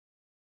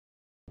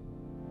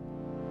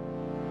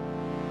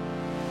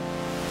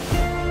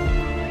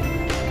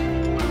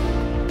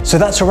So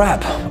that's a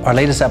wrap. Our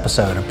latest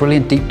episode, a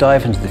brilliant deep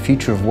dive into the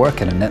future of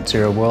work in a net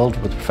zero world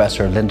with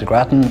Professor Linda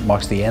Grattan,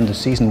 marks the end of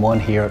season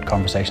 1 here at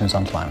Conversations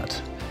on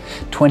Climate.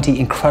 20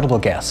 incredible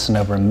guests and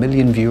over 1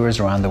 million viewers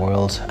around the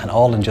world, and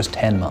all in just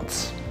 10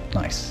 months.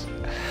 Nice.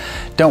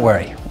 Don't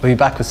worry, we'll be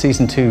back with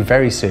season 2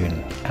 very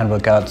soon, and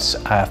we've got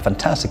a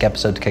fantastic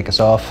episode to kick us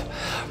off.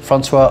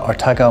 Francois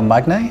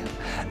Ortega-Magne,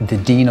 the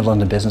Dean of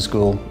London Business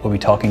School, will be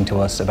talking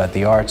to us about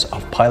the art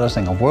of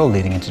piloting a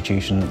world-leading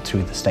institution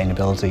through the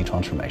sustainability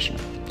transformation.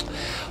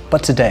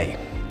 But today,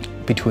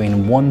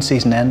 between one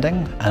season ending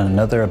and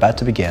another about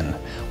to begin,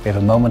 we have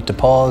a moment to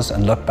pause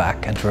and look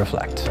back and to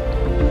reflect.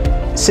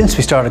 Since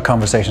we started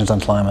Conversations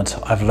on Climate,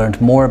 I've learned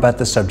more about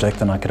this subject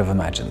than I could have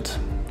imagined.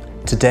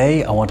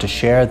 Today, I want to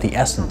share the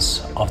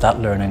essence of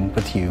that learning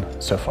with you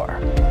so far.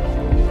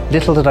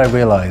 Little did I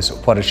realise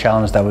what a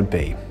challenge that would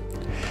be.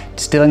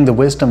 Distilling the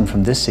wisdom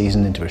from this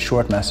season into a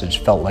short message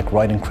felt like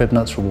writing crib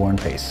notes for War and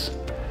Peace.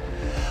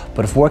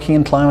 But if working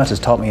in climate has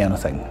taught me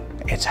anything,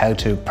 it's how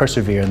to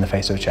persevere in the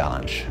face of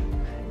challenge.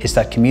 It's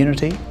that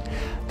community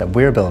that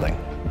we're building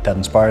that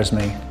inspires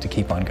me to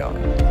keep on going.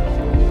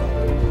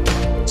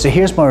 So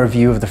here's my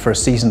review of the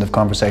first season of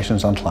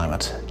Conversations on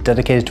Climate,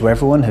 dedicated to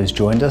everyone who's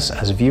joined us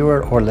as a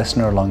viewer or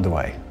listener along the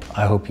way.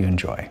 I hope you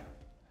enjoy.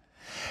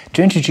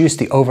 To introduce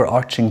the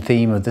overarching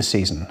theme of this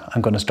season,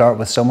 I'm going to start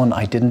with someone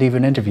I didn't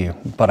even interview,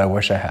 but I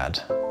wish I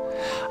had.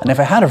 And if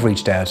I had have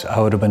reached out, I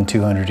would have been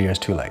 200 years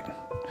too late.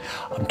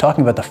 I'm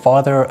talking about the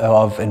father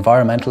of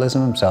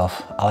environmentalism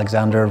himself,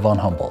 Alexander von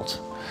Humboldt.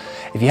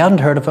 If you hadn't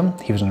heard of him,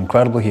 he was an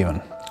incredible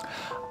human.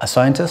 A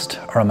scientist,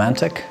 a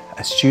romantic,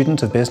 a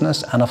student of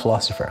business and a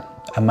philosopher,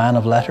 a man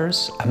of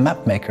letters, a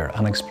map maker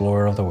and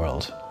explorer of the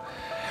world.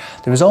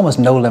 There was almost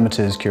no limit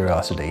to his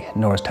curiosity,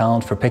 nor his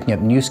talent for picking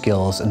up new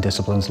skills and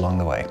disciplines along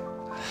the way.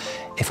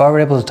 If I were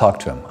able to talk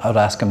to him, I would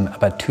ask him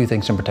about two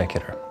things in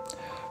particular.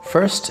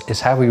 First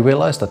is how we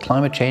realised that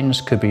climate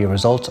change could be a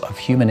result of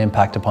human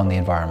impact upon the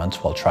environment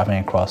while travelling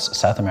across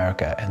South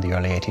America in the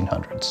early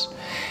 1800s,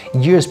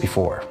 years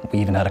before we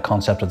even had a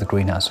concept of the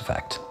greenhouse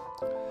effect.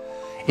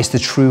 It's the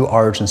true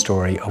origin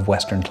story of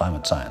Western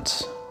climate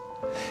science.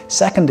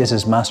 Second is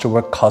his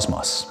masterwork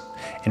Cosmos,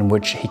 in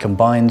which he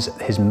combines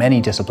his many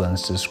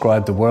disciplines to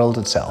describe the world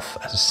itself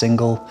as a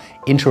single,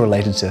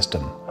 interrelated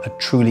system, a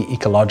truly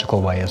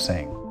ecological way of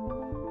seeing.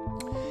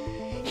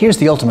 Here's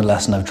the ultimate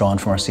lesson I've drawn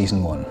from our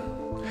season 1.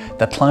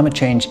 That climate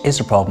change is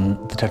a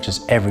problem that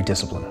touches every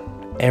discipline,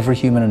 every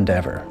human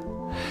endeavour.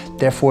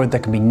 Therefore, there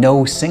can be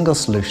no single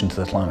solution to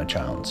the climate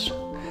challenge.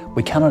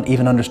 We cannot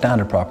even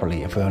understand it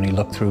properly if we only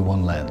look through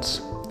one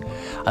lens.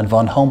 And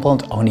von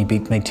Humboldt only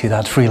beat me to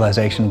that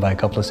realisation by a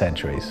couple of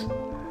centuries.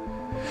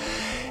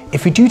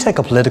 If we do take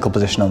a political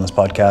position on this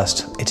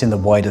podcast, it's in the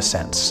widest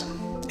sense.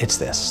 It's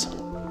this: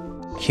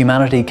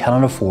 humanity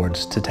cannot afford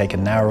to take a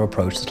narrow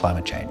approach to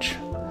climate change,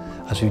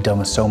 as we've done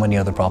with so many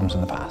other problems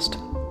in the past.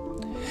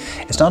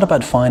 It's not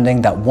about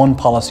finding that one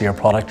policy or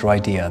product or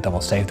idea that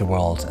will save the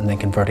world and then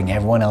converting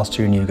everyone else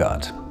to your new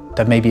god.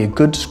 That may be a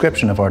good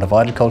description of our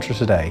divided culture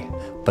today,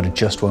 but it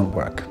just won't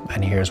work,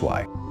 and here's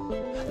why.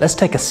 Let's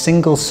take a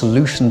single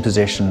solution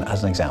position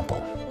as an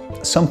example.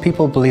 Some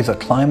people believe that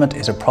climate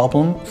is a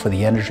problem for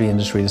the energy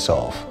industry to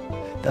solve.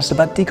 That's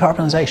about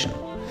decarbonisation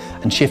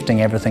and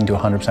shifting everything to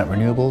 100%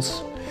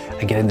 renewables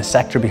and getting the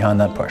sector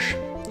behind that push.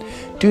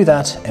 Do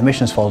that,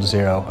 emissions fall to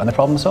zero and the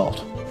problem is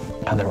solved.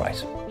 And they're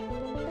right.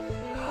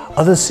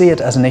 Others see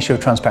it as an issue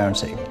of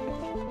transparency.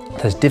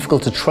 That it's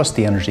difficult to trust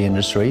the energy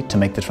industry to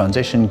make the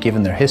transition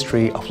given their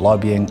history of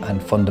lobbying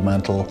and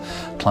fundamental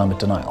climate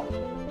denial.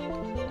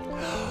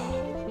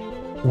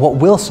 What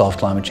will solve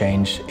climate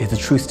change is the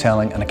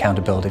truth-telling and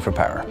accountability for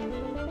power.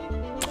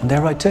 And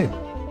they're right too.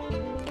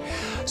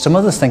 Some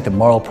others think that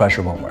moral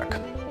pressure won't work.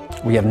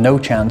 We have no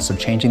chance of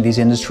changing these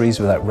industries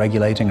without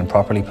regulating and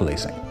properly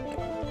policing.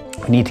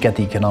 We need to get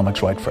the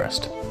economics right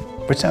first,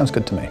 which sounds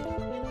good to me.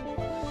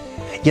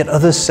 Yet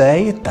others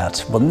say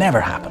that will never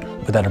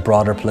happen without a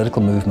broader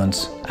political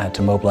movement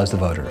to mobilise the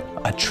voter,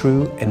 a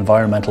true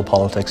environmental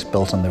politics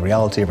built on the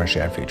reality of our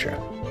shared future.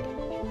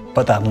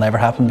 But that'll never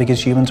happen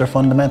because humans are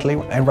fundamentally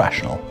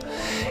irrational.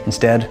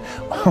 Instead,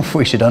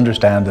 we should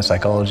understand the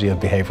psychology of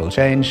behavioural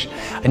change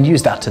and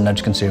use that to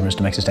nudge consumers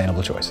to make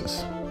sustainable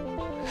choices.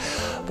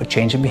 But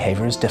changing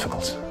behaviour is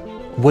difficult.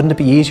 Wouldn't it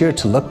be easier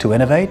to look to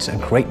innovate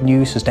and create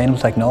new sustainable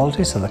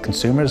technologies so that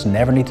consumers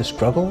never need to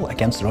struggle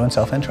against their own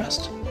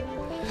self-interest?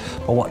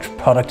 But what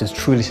product is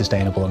truly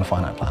sustainable on a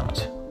finite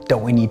planet?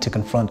 Don't we need to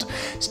confront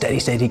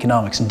steady-state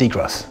economics and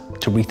degrowth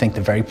to rethink the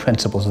very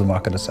principles of the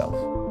market itself?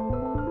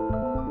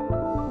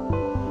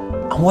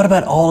 And what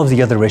about all of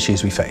the other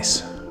issues we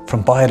face,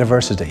 from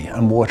biodiversity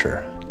and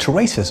water to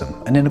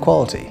racism and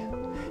inequality?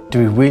 Do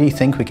we really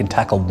think we can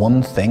tackle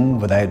one thing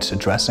without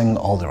addressing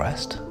all the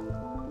rest?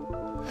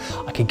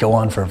 I could go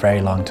on for a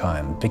very long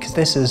time because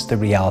this is the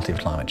reality of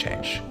climate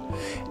change.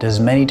 It has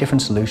many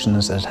different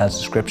solutions as it has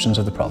descriptions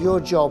of the problem. Your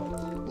job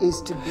is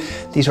to be...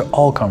 These are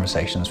all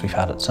conversations we've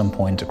had at some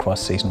point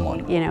across season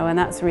 1. And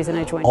that's the reason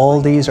I joined.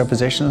 All these are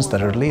positions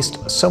that are at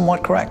least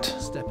somewhat correct.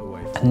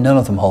 and none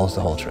of them holds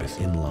the whole truth.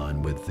 In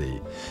line with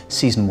the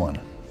Season 1.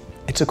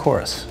 It's a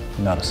chorus,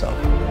 not a song.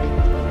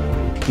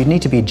 You'd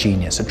need to be a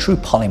genius, a true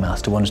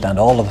polymath to understand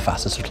all of the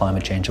facets of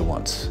climate change at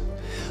once.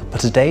 But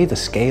today, the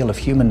scale of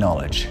human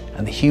knowledge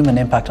and the human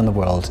impact on the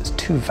world is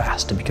too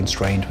vast to be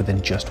constrained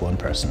within just one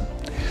person.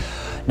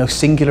 No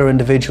singular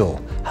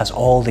individual has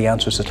all the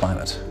answers to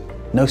climate.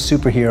 No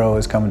superhero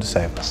is coming to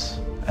save us.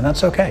 And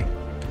that's okay.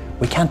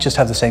 We can't just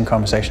have the same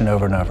conversation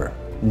over and over.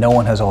 No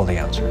one has all the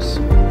answers.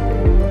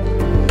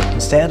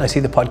 Instead, I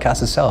see the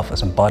podcast itself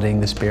as embodying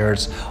the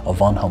spirits of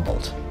von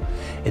Humboldt.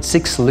 It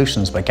seeks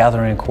solutions by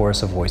gathering a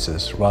chorus of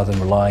voices rather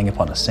than relying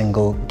upon a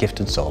single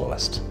gifted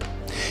soloist.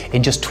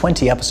 In just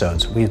 20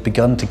 episodes, we've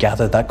begun to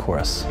gather that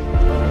chorus.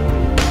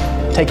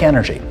 Take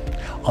energy.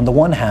 On the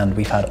one hand,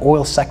 we've had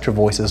oil sector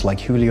voices like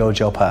Julio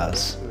Gil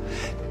Paz,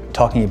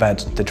 talking about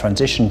the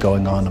transition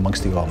going on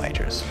amongst the oil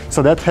majors.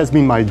 So that has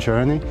been my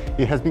journey.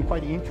 It has been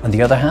quite interesting. On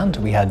the other hand,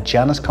 we had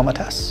Janice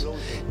Comates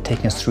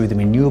taking us through the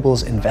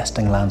renewables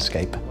investing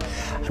landscape,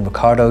 and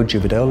Ricardo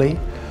Giuvidoli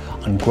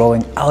on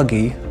growing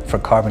algae for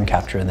carbon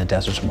capture in the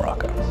deserts of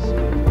Morocco.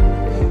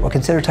 Or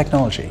consider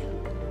technology.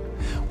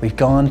 We've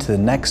gone to the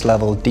next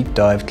level deep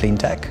dive clean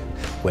tech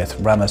with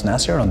Ramaz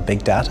Nasser on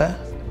big data,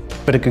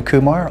 Kritika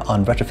Kumar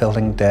on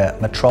retrofitting the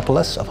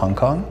metropolis of Hong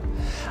Kong,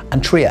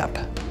 and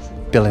Triap,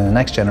 building the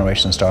next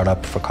generation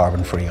startup for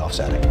carbon-free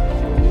offsetting.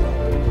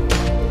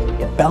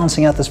 Yet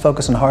balancing out this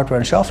focus on hardware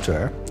and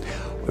software,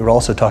 we were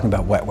also talking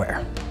about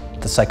wetware,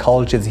 the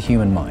psychology of the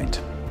human mind.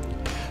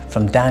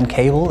 From Dan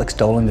Cable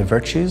extolling the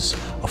virtues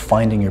of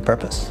finding your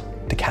purpose,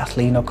 to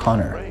Kathleen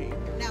O'Connor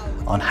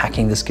on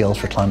hacking the skills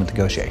for climate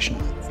negotiation,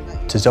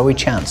 to Zoe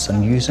Chance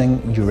on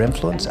using your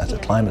influence as a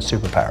climate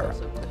superpower.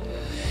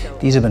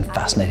 These have been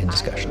fascinating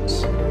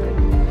discussions.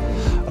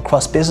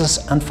 Across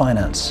business and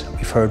finance,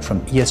 we've heard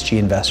from ESG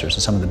investors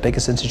at some of the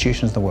biggest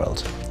institutions in the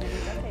world.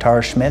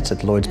 Tara Schmitz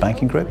at Lloyds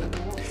Banking Group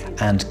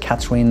and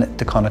Catherine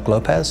DeConnick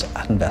Lopez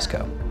at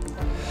Invesco,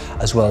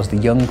 as well as the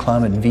young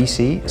climate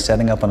VC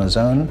setting up on his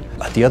own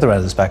at the other end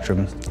of the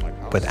spectrum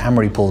with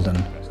Amory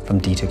Poulden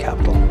from D2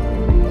 Capital.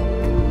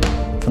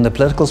 From the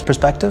political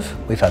perspective,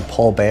 we've had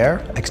Paul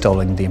Baer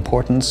extolling the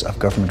importance of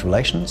government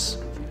relations,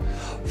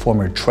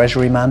 former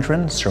Treasury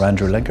Mandarin Sir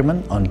Andrew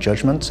Lingerman on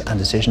judgment and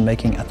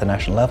decision-making at the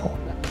national level,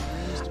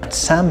 and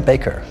Sam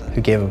Baker,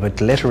 who gave up a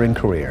glittering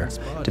career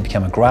to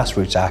become a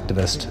grassroots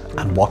activist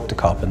and walk to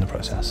COP in the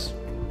process.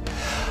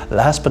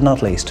 Last but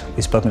not least,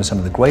 we've spoken to some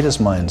of the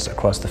greatest minds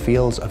across the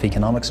fields of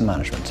economics and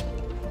management,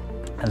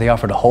 and they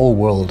offered a whole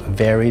world of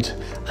varied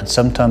and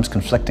sometimes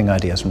conflicting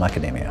ideas from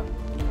academia.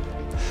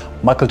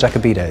 Michael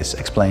Jacobides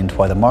explained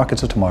why the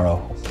markets of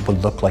tomorrow will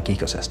look like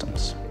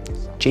ecosystems.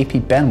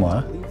 JP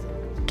Benoit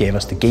gave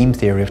us the game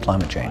theory of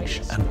climate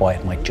change and why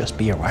it might just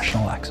be a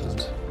rational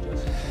accident.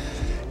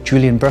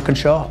 Julian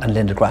Birkinshaw and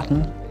Linda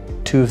Grattan,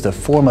 two of the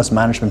foremost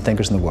management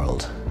thinkers in the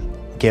world,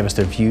 gave us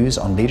their views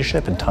on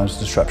leadership in times of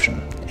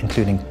disruption,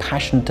 including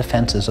passionate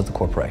defences of the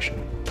corporation.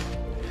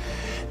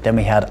 Then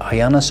we had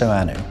Ayana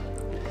Soanu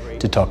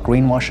to talk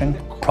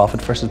greenwashing,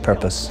 profit versus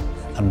purpose,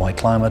 and why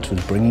climate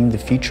was bringing the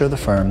future of the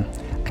firm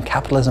and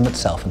capitalism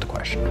itself into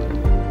question.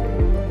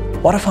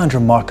 What I find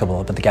remarkable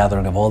about the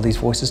gathering of all these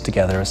voices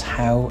together is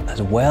how,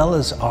 as well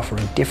as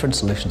offering different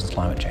solutions to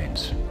climate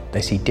change,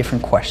 they see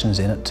different questions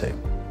in it too.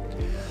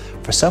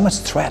 For some it's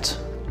a threat.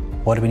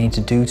 What do we need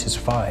to do to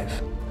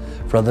survive?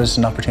 For others it's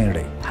an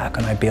opportunity. How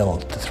can I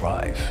build to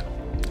thrive?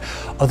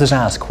 Others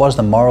ask, what is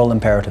the moral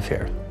imperative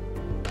here?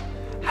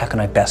 How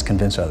can I best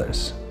convince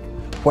others?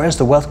 Where's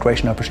the wealth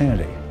creation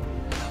opportunity?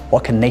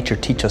 What can nature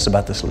teach us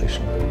about the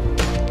solution?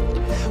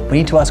 We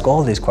need to ask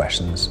all these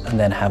questions and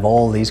then have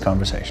all these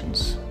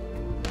conversations.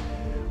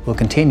 We'll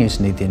continue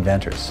to need the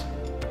inventors,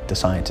 the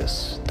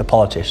scientists, the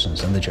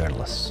politicians and the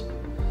journalists.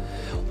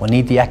 We'll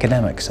need the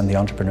academics and the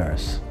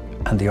entrepreneurs,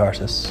 and the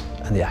artists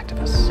and the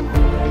activists.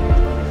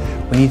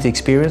 We need the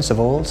experience of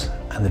old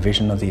and the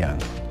vision of the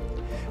young.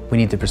 We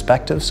need the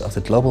perspectives of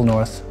the global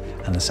north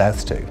and the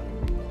south too,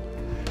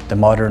 the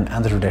modern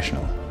and the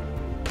traditional.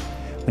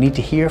 We need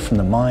to hear from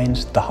the mind,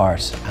 the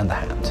heart and the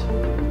hand.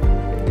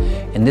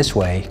 In this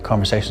way,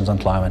 Conversations on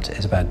Climate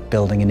is about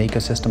building an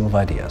ecosystem of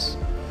ideas,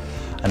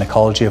 an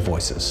ecology of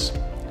voices.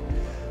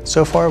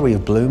 So far we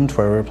have bloomed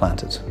where we were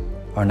planted,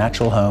 our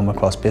natural home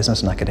across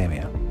business and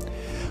academia.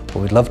 But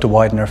we'd love to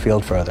widen our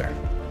field further,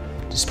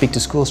 to speak to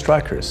school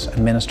strikers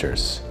and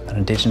ministers and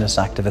Indigenous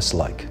activists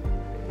alike.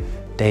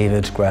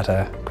 David,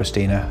 Greta,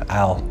 Christina,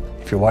 Al,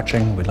 if you're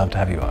watching, we'd love to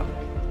have you on.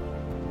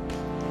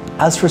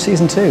 As for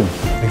Season 2,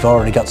 we've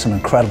already got some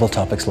incredible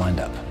topics lined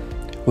up.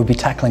 We'll be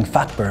tackling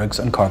fatbergs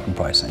and carbon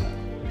pricing,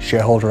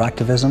 shareholder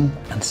activism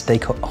and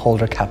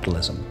stakeholder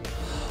capitalism,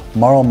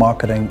 moral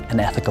marketing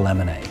and ethical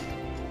M&A.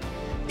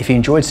 If you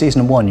enjoyed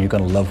Season 1, you're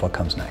going to love what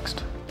comes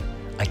next.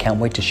 I can't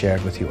wait to share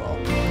it with you all.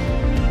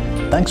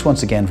 Thanks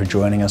once again for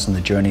joining us on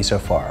the journey so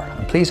far,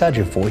 and please add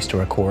your voice to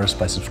our chorus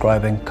by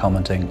subscribing,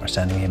 commenting or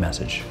sending me a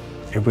message.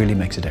 It really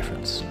makes a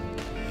difference.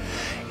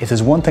 If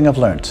there's one thing I've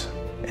learned,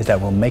 is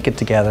that we'll make it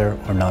together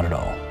or not at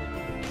all.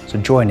 So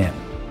join in.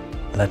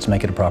 Let's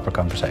make it a proper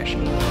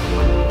conversation.